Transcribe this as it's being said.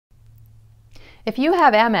If you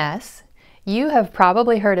have MS, you have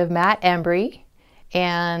probably heard of Matt Embry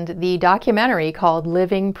and the documentary called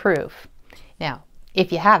Living Proof. Now,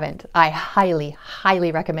 if you haven't, I highly,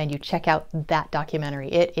 highly recommend you check out that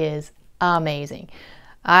documentary. It is amazing.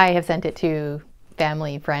 I have sent it to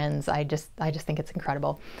family, friends. I just think it's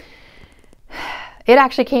incredible. It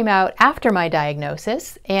actually came out after my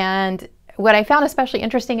diagnosis, and what I found especially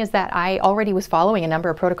interesting is that I already was following a number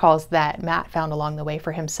of protocols that Matt found along the way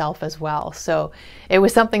for himself as well. So it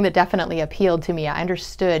was something that definitely appealed to me. I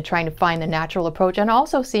understood trying to find the natural approach and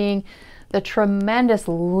also seeing the tremendous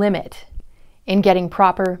limit in getting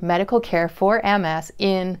proper medical care for MS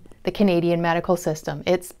in the Canadian medical system.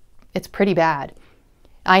 It's pretty bad.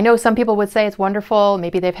 I know some people would say it's wonderful,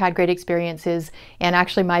 maybe they've had great experiences, and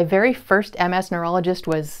actually my very first MS neurologist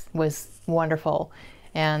was wonderful.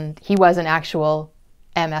 And he was an actual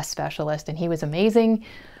MS specialist, and he was amazing,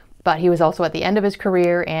 but he was also at the end of his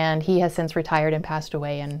career, and he has since retired and passed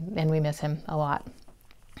away, and we miss him a lot.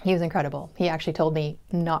 He was incredible. He actually told me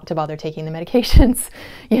not to bother taking the medications.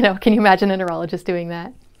 You know, can you imagine a neurologist doing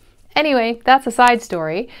that? Anyway, that's a side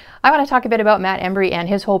story. I want to talk a bit about Matt Embry and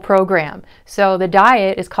his whole program. So the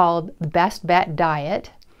diet is called the Best Bet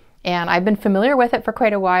Diet. And I've been familiar with it for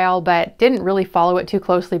quite a while, but didn't really follow it too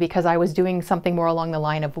closely because I was doing something more along the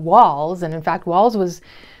line of WALS. And in fact, WALS was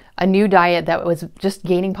a new diet that was just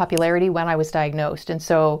gaining popularity when I was diagnosed. And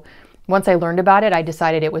so once I learned about it, I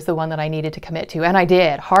decided it was the one that I needed to commit to. And I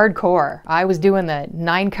did, hardcore. I was doing the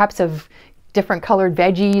 9 cups of different colored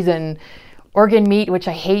veggies and organ meat, which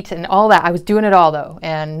I hate, and all that. I was doing it all though,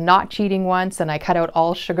 and not cheating once. And I cut out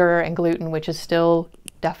all sugar and gluten, which is still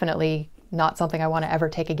definitely not something I want to ever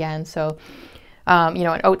take again. So, you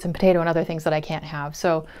know, and oats and potato and other things that I can't have.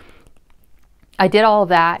 So I did all of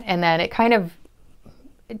that, and then it kind of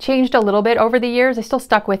changed a little bit over the years. I still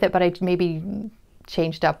stuck with it, but I maybe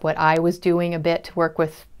changed up what I was doing a bit to work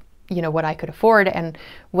with, you know, what I could afford and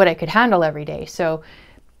what I could handle every day. So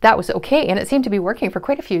that was okay. And it seemed to be working for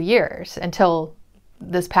quite a few years until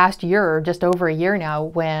this past year, or just over a year now,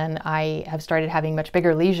 when I have started having much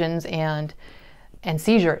bigger lesions and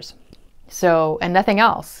seizures. So, and nothing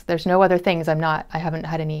else. There's no other things. I haven't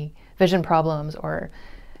had any vision problems or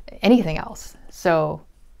anything else. So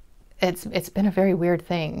it's been a very weird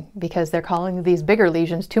thing because they're calling these bigger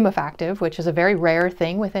lesions tumefactive, which is a very rare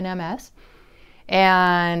thing within MS.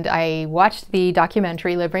 And I watched the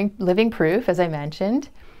documentary Living Proof, as I mentioned,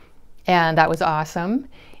 and that was awesome.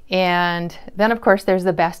 And then of course there's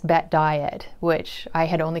the Best Bet Diet, which I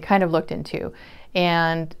had only kind of looked into.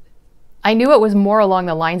 And I knew it was more along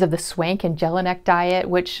the lines of the Swank and Jelinek diet,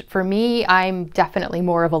 which for me, I'm definitely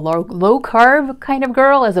more of a low carb kind of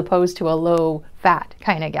girl as opposed to a low fat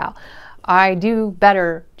kind of gal. I do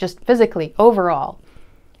better just physically overall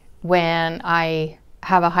when I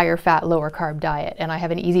have a higher fat, lower carb diet, and I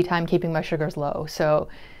have an easy time keeping my sugars low. So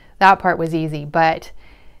that part was easy. But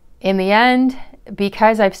in the end,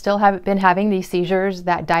 because I've still been having these seizures,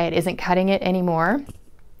 that diet isn't cutting it anymore.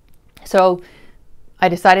 So I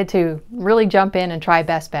decided to really jump in and try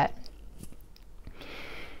Best Bet.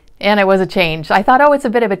 And it was a change. I thought, oh, it's a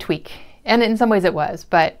bit of a tweak. And in some ways it was,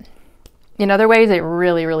 but in other ways it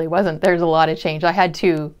really, really wasn't. There's a lot of change. I had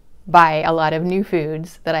to buy a lot of new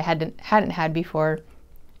foods that I hadn't had before.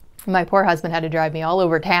 My poor husband had to drive me all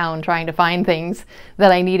over town trying to find things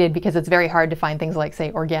that I needed because it's very hard to find things like,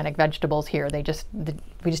 say, organic vegetables here. We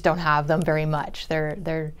just don't have them very much.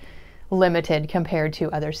 They're limited compared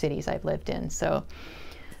to other cities I've lived in. So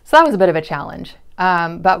that was a bit of a challenge,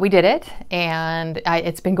 but we did it, and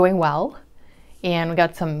it's been going well. And we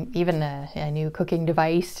got even a new cooking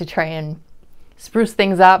device to try and spruce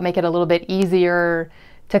things up, make it a little bit easier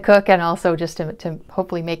to cook, and also just to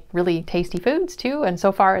hopefully make really tasty foods too. And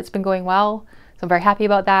so far it's been going well, so I'm very happy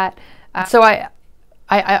about that. So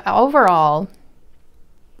I overall,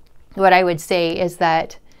 what I would say is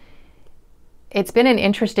that it's been an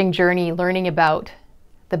interesting journey learning about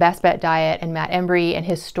the Best Bet Diet and Matt Embry and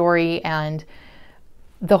his story and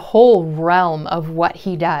the whole realm of what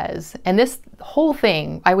he does. And this whole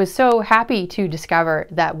thing, I was so happy to discover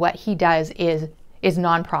that what he does is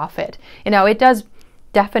nonprofit. You know, it does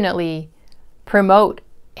definitely promote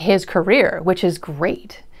his career, which is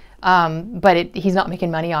great. But he's not making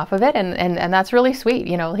money off of it, and that's really sweet.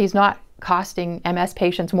 You know, he's not costing MS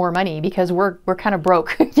patients more money because we're kind of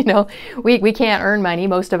broke. You know, we can't earn money,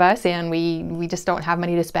 most of us, and we just don't have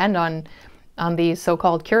money to spend on these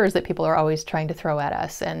so-called cures that people are always trying to throw at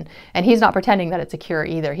us. And he's not pretending that it's a cure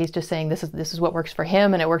either. He's just saying this is what works for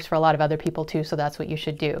him, and it works for a lot of other people too, so that's what you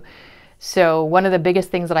should do. So one of the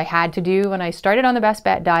biggest things that I had to do when I started on the Best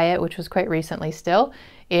Bet Diet, which was quite recently still,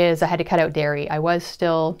 is I had to cut out dairy. I was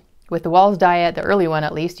still with the Walls diet, the early one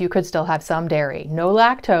at least, you could still have some dairy. No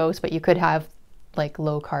lactose, but you could have like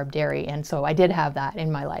low carb dairy. And so I did have that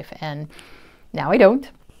in my life, and now I don't.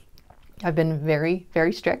 I've been very,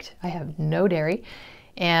 very strict. I have no dairy.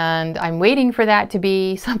 And I'm waiting for that to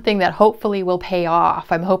be something that hopefully will pay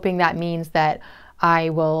off. I'm hoping that means that I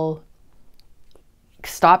will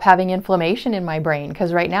stop having inflammation in my brain,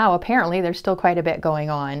 because right now apparently there's still quite a bit going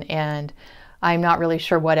on, and I'm not really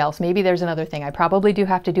sure what else. Maybe there's another thing. I probably do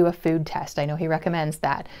have to do a food test. I know he recommends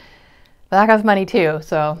that. But that costs money too,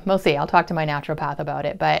 so we'll see. I'll talk to my naturopath about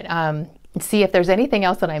it, but see if there's anything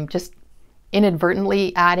else that I'm just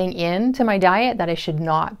inadvertently adding into my diet that I should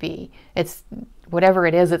not be. It's whatever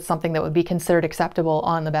it is, it's something that would be considered acceptable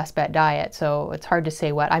on the Best Bet diet. So it's hard to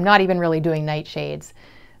say what. I'm not even really doing nightshades.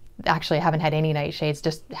 Actually, I haven't had any nightshades,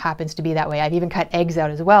 just happens to be that way. I've even cut eggs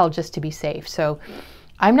out as well, just to be safe. So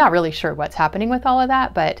I'm not really sure what's happening with all of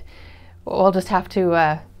that, but we'll just have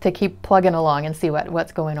to keep plugging along and see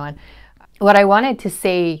what's going on. What I wanted to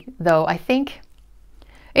say though, I think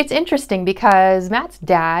it's interesting because Matt's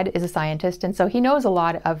dad is a scientist, and so he knows a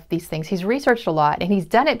lot of these things. He's researched a lot, and he's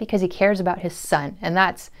done it because he cares about his son, and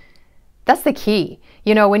that's the key.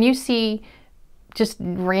 You know, when you see just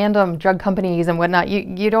random drug companies and whatnot,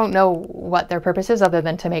 you don't know what their purpose is other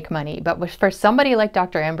than to make money. But for somebody like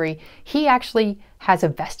Dr. Embry, he actually has a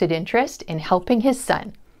vested interest in helping his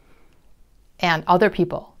son and other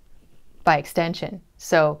people by extension.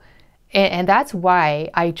 So, and that's why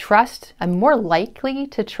I'm more likely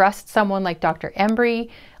to trust someone like Dr. Embry,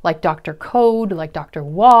 like Dr. Code, like Dr.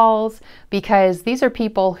 Walls, because these are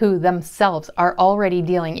people who themselves are already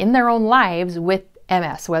dealing in their own lives with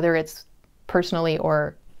MS, whether it's personally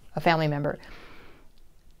or a family member.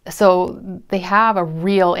 So they have a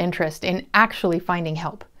real interest in actually finding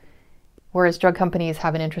help, whereas drug companies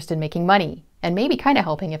have an interest in making money and maybe kind of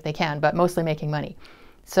helping if they can, but mostly making money.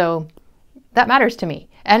 So that matters to me.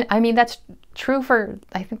 And I mean, that's true for,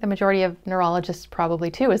 I think, the majority of neurologists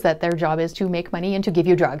probably too, is that their job is to make money and to give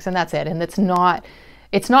you drugs, and that's it. And it's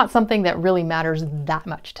not something that really matters that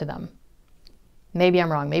much to them. Maybe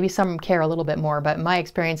I'm wrong. Maybe some care a little bit more, but my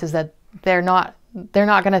experience is that they're not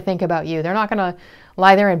going to think about you. They're not going to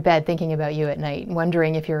lie there in bed thinking about you at night,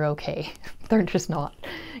 wondering if you're okay. They're just not.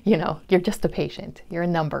 You know, you're just a patient. You're a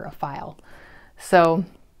number, a file. So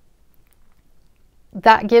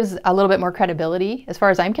that gives a little bit more credibility, as far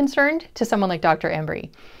as I'm concerned, to someone like Dr. Embry.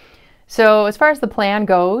 So as far as the plan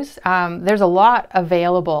goes, there's a lot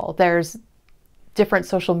available. There's different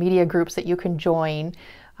social media groups that you can join.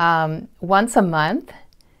 Once a month,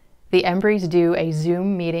 the Embrys do a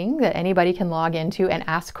Zoom meeting that anybody can log into and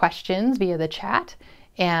ask questions via the chat.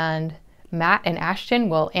 And Matt and Ashton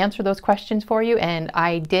will answer those questions for you. And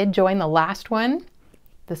I did join the last one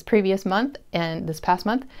this past month,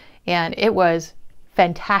 and it was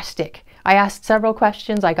fantastic. I asked several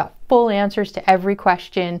questions. I got full answers to every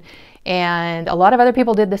question, and a lot of other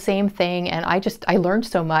people did the same thing, and I learned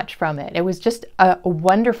so much from it. It was just a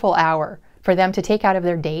wonderful hour for them to take out of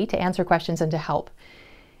their day to answer questions and to help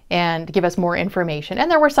and give us more information.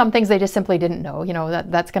 And there were some things they just simply didn't know, you know,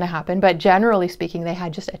 that's going to happen. But generally speaking, they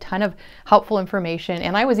had just a ton of helpful information.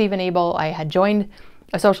 And I was even I had joined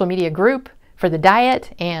a social media group for the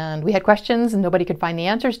diet, and we had questions and nobody could find the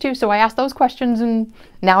answers to. So I asked those questions, and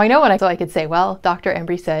now I know, and so I could say, well, Dr.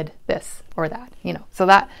 Embry said this or that, you know, so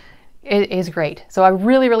that is great. So I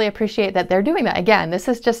really, really appreciate that they're doing that. Again, this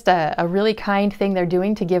is just a really kind thing they're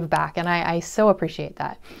doing to give back, and I so appreciate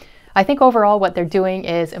that. I think overall what they're doing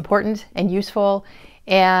is important and useful,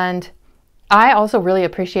 and I also really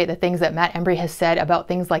appreciate the things that Matt Embry has said about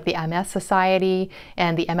things like the MS Society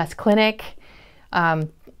and the MS Clinic.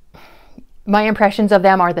 My impressions of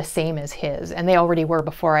them are the same as his, and they already were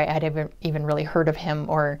before I had even really heard of him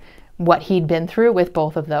or what he'd been through with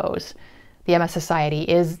both of those. The MS Society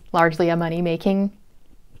is largely a money-making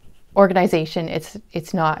organization.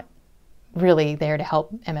 It's not really there to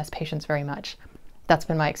help MS patients very much. That's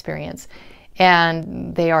been my experience.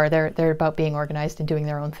 And they're about being organized and doing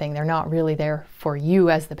their own thing. They're not really there for you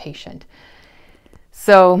as the patient.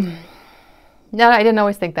 So, no, I didn't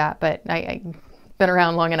always think that, but I've been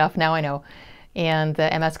around long enough, now I know. And the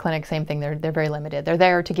MS Clinic, same thing, they're very limited. They're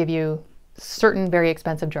there to give you certain very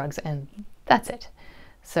expensive drugs, and that's it.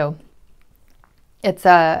 So it's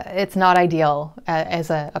not ideal as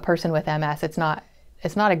a person with MS. It's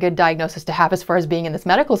not a good diagnosis to have as far as being in this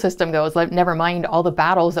medical system goes. Never mind all the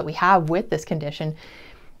battles that we have with this condition.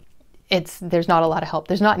 There's not a lot of help.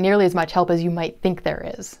 There's not nearly as much help as you might think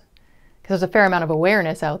there is, because there's a fair amount of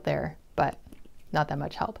awareness out there, but not that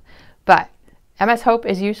much help. But MS Hope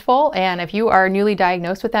is useful, and if you are newly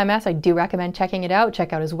diagnosed with MS, I do recommend checking it out.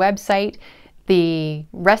 Check out his website. The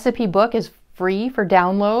recipe book is free for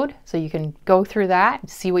download, so you can go through that and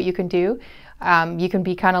see what you can do. You can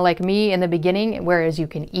be kind of like me in the beginning, whereas you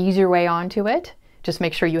can ease your way onto it. Just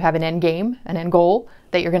make sure you have an end game, an end goal,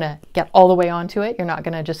 that you're going to get all the way onto it. You're not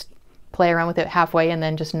going to just play around with it halfway and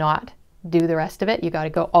then just not do the rest of it. You got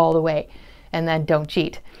to go all the way, and then don't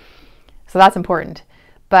cheat. So that's important.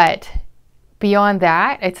 But beyond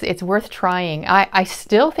that, it's worth trying. I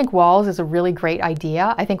still think walls is a really great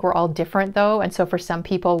idea. I think we're all different though. And so for some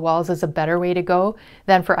people, walls is a better way to go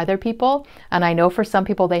than for other people. And I know for some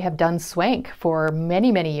people, they have done swank for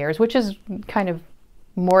many, many years, which is kind of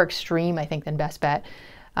more extreme, I think, than Best Bet.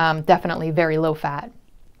 Definitely very low fat,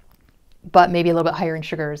 but maybe a little bit higher in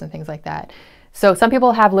sugars and things like that. So some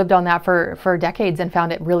people have lived on that for decades and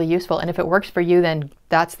found it really useful. And if it works for you, then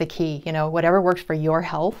that's the key. You know, whatever works for your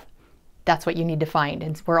health, that's what you need to find.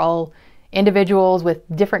 And we're all individuals with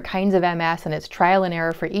different kinds of MS, and it's trial and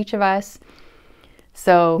error for each of us.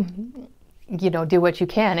 So, you know, do what you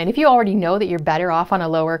can. And if you already know that you're better off on a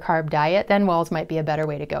lower carb diet, then walls might be a better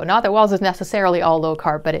way to go. Not that walls is necessarily all low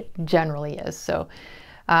carb, but it generally is. So,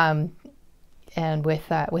 and with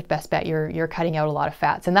Best Bet, you're cutting out a lot of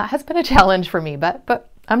fats, and that has been a challenge for me. But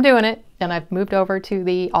I'm doing it, and I've moved over to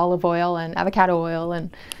the olive oil and avocado oil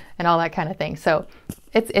and all that kind of thing. So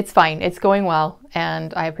it's fine. It's going well,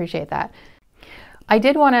 and I appreciate that. I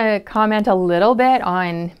did want to comment a little bit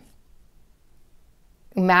on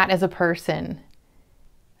Matt as a person.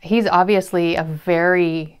 He's obviously a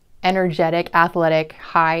very energetic, athletic,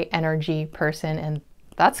 high energy person, and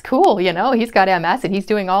that's cool. You know, he's got MS and he's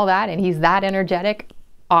doing all that, and he's that energetic.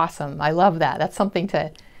 Awesome. I love that. That's something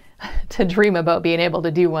to dream about being able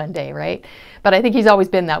to do one day, right? But I think he's always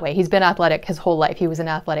been that way. He's been athletic his whole life. He was an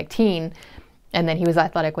athletic teen, and then he was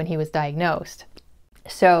athletic when he was diagnosed.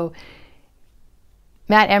 So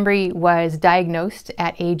Matt Embry was diagnosed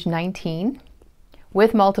at age 19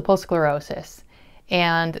 with multiple sclerosis.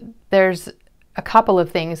 And there's a couple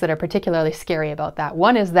of things that are particularly scary about that.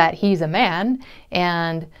 One is that he's a man,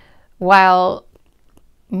 and while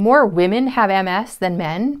more women have MS than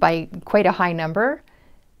men by quite a high number,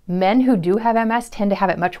 men who do have MS tend to have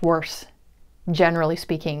it much worse, generally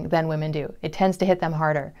speaking, than women do. It tends to hit them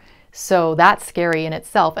harder. So that's scary in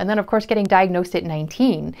itself. And then, of course, getting diagnosed at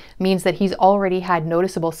 19 means that he's already had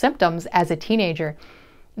noticeable symptoms as a teenager.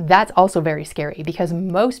 That's also very scary, because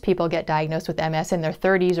most people get diagnosed with MS in their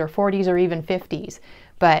 30s or 40s or even 50s.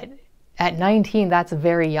 But at 19, that's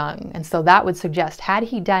very young. And so that would suggest, had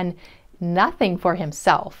he done nothing for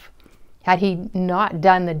himself, had he not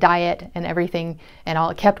done the diet and everything and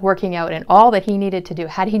all, kept working out and all that he needed to do,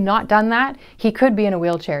 had he not done that, he could be in a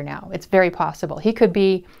wheelchair now. It's very possible. He could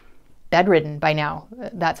be bedridden by now.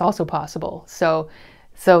 That's also possible. So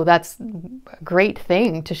that's a great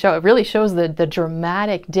thing to show. It really shows the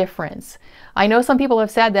dramatic difference. I know some people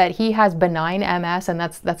have said that he has benign MS, and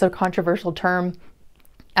that's a controversial term.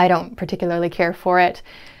 I don't particularly care for it.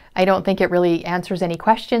 I don't think it really answers any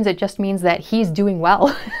questions. It just means that he's doing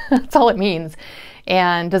well. That's all it means.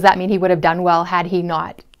 And does that mean he would have done well had he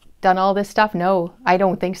not done all this stuff? No, I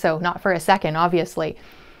don't think so. Not for a second, obviously.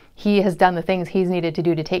 He has done the things he's needed to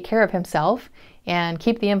do to take care of himself and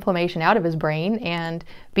keep the inflammation out of his brain and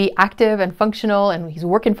be active and functional. And he's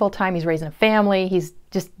working full time. He's raising a family. He's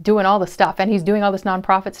just doing all the stuff. And he's doing all this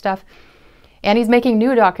nonprofit stuff. And he's making new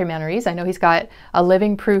documentaries. I know he's got a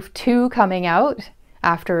Living Proof 2 coming out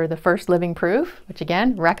after the first Living Proof, which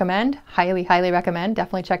again, recommend, highly, highly recommend,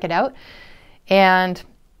 definitely check it out. And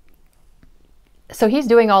so he's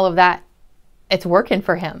doing all of that. It's working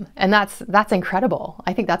for him. And that's incredible.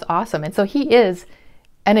 I think that's awesome. And so he is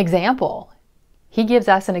an example. He gives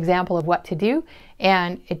us an example of what to do,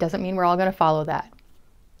 and it doesn't mean we're all going to follow that.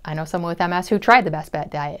 I know someone with MS who tried the Best Bet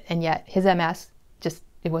diet, and yet his MS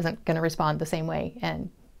it wasn't going to respond the same way. And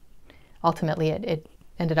ultimately it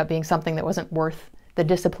ended up being something that wasn't worth the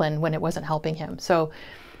discipline when it wasn't helping him. So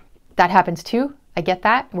that happens too. I get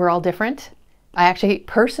that. We're all different. I actually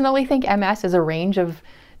personally think MS is a range of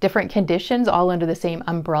different conditions all under the same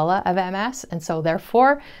umbrella of MS. And so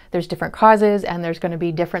therefore there's different causes and there's going to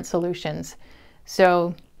be different solutions.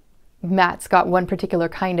 So Matt's got one particular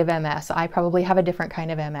kind of MS. I probably have a different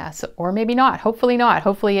kind of MS, or maybe not. Hopefully not.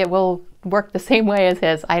 Hopefully it will work the same way as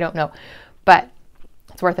his. I don't know, but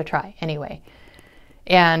it's worth a try anyway.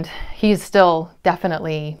 And he's still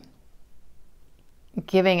definitely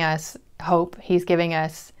giving us hope. He's giving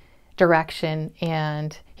us direction,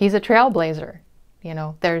 and he's a trailblazer. You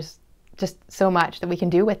know, there's just so much that we can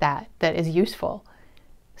do with that is useful.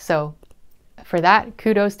 So for that,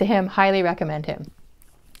 kudos to him. Highly recommend him.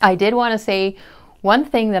 I did want to say one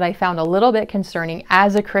thing that I found a little bit concerning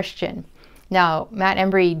as a Christian. Now, Matt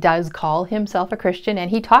Embry does call himself a Christian,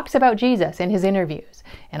 and he talks about Jesus in his interviews,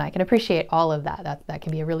 and I can appreciate all of that. That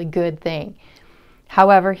can be a really good thing.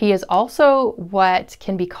 However, he is also what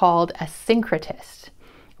can be called a syncretist.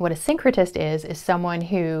 What a syncretist is someone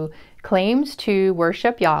who claims to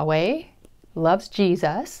worship Yahweh, loves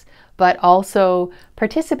Jesus, but also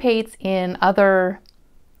participates in other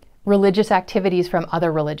religious activities from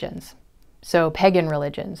other religions. So pagan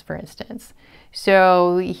religions, for instance.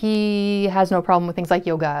 So he has no problem with things like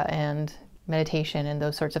yoga and meditation and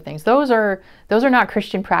those sorts of things. Those are not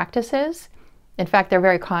Christian practices. In fact, they're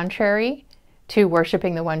very contrary to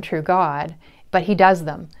worshiping the one true God, but he does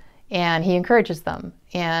them and he encourages them.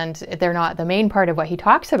 And they're not the main part of what he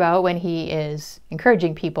talks about when he is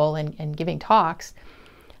encouraging people and giving talks.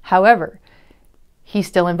 However, he's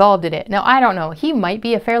still involved in it. Now, I don't know. He might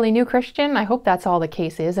be a fairly new Christian. I hope that's all the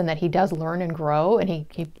case is, and that he does learn and grow, and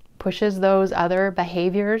he pushes those other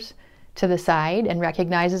behaviors to the side and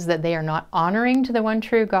recognizes that they are not honoring to the one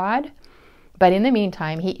true God. But in the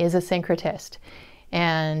meantime, he is a syncretist.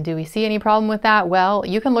 And do we see any problem with that? Well,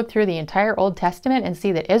 you can look through the entire Old Testament and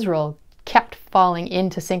see that Israel kept falling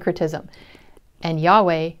into syncretism, and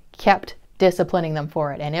Yahweh kept disciplining them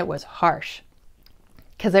for it, and it was harsh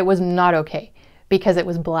because it was not okay, because it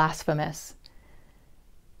was blasphemous.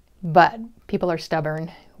 But people are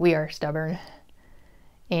stubborn. We are stubborn.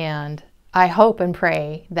 And I hope and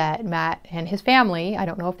pray that Matt and his family, I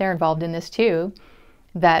don't know if they're involved in this too,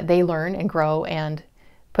 that they learn and grow and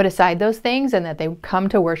put aside those things, and that they come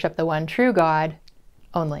to worship the one true God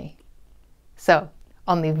only. So,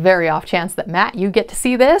 on the very off chance that Matt, you get to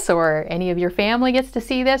see this, or any of your family gets to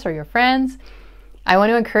see this, or your friends, I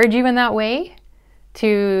want to encourage you in that way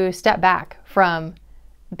to step back from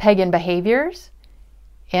pagan behaviors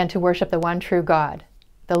and to worship the one true God,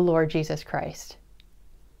 the Lord Jesus Christ.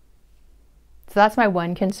 So that's my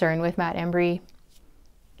one concern with Matt Embry.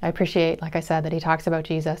 I appreciate, like I said, that he talks about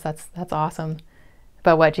Jesus. That's awesome.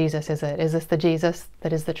 But what Jesus is it? Is this the Jesus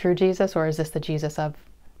that is the true Jesus, or is this the Jesus of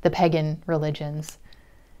the pagan religions?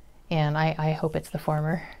 And I hope it's the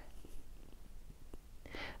former.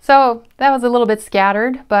 So that was a little bit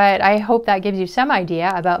scattered, but I hope that gives you some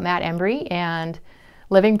idea about Matt Embry and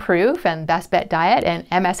Living Proof and Best Bet Diet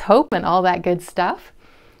and MS Hope and all that good stuff.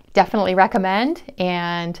 Definitely recommend,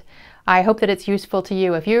 and I hope that it's useful to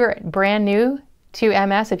you. If you're brand new to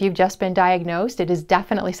MS, if you've just been diagnosed, it is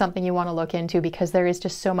definitely something you want to look into, because there is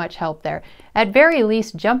just so much help there. At very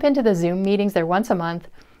least, jump into the Zoom meetings. They're once a month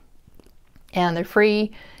and they're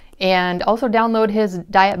free. And also download his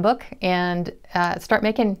diet book and start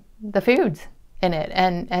making the foods in it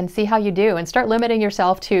and see how you do, and start limiting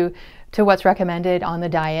yourself to what's recommended on the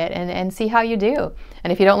diet and see how you do.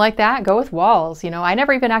 And if you don't like that, go with Wall's. You know, I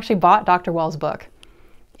never even actually bought Dr. Wall's book,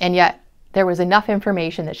 and yet there was enough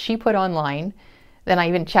information that she put online, then I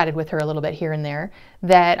even chatted with her a little bit here and there,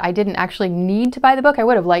 that I didn't actually need to buy the book. I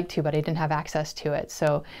would have liked to, but I didn't have access to it.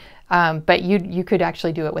 So, but you could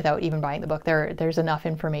actually do it without even buying the book. There's enough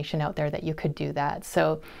information out there that you could do that.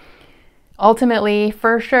 So ultimately,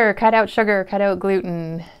 for sure, cut out sugar, cut out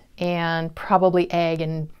gluten, and probably egg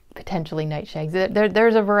and potentially nightshades.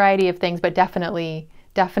 There's a variety of things, but definitely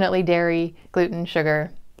dairy, gluten,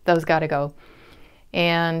 sugar, those got to go.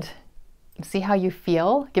 And see how you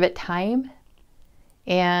feel. Give it time.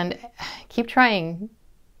 And keep trying,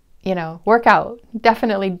 you know, work out.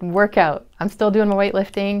 Definitely work out. I'm still doing my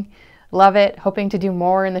weightlifting. Love it. Hoping to do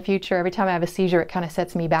more in the future. Every time I have a seizure, it kind of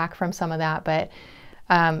sets me back from some of that. But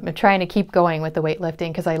I'm trying to keep going with the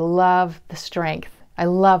weightlifting because I love the strength. I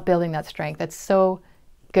love building that strength. That's so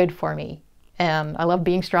good for me. And I love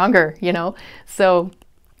being stronger, you know. So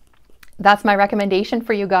that's my recommendation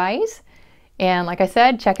for you guys. And like I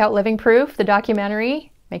said, check out Living Proof, the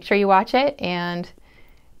documentary. Make sure you watch it and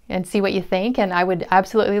see what you think. And I would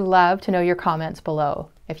absolutely love to know your comments below.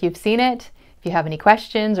 If you've seen it, if you have any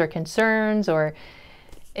questions or concerns, or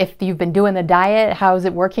if you've been doing the diet, how is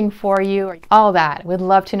it working for you? All that. We'd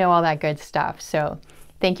love to know all that good stuff. So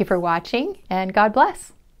thank you for watching, and God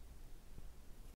bless.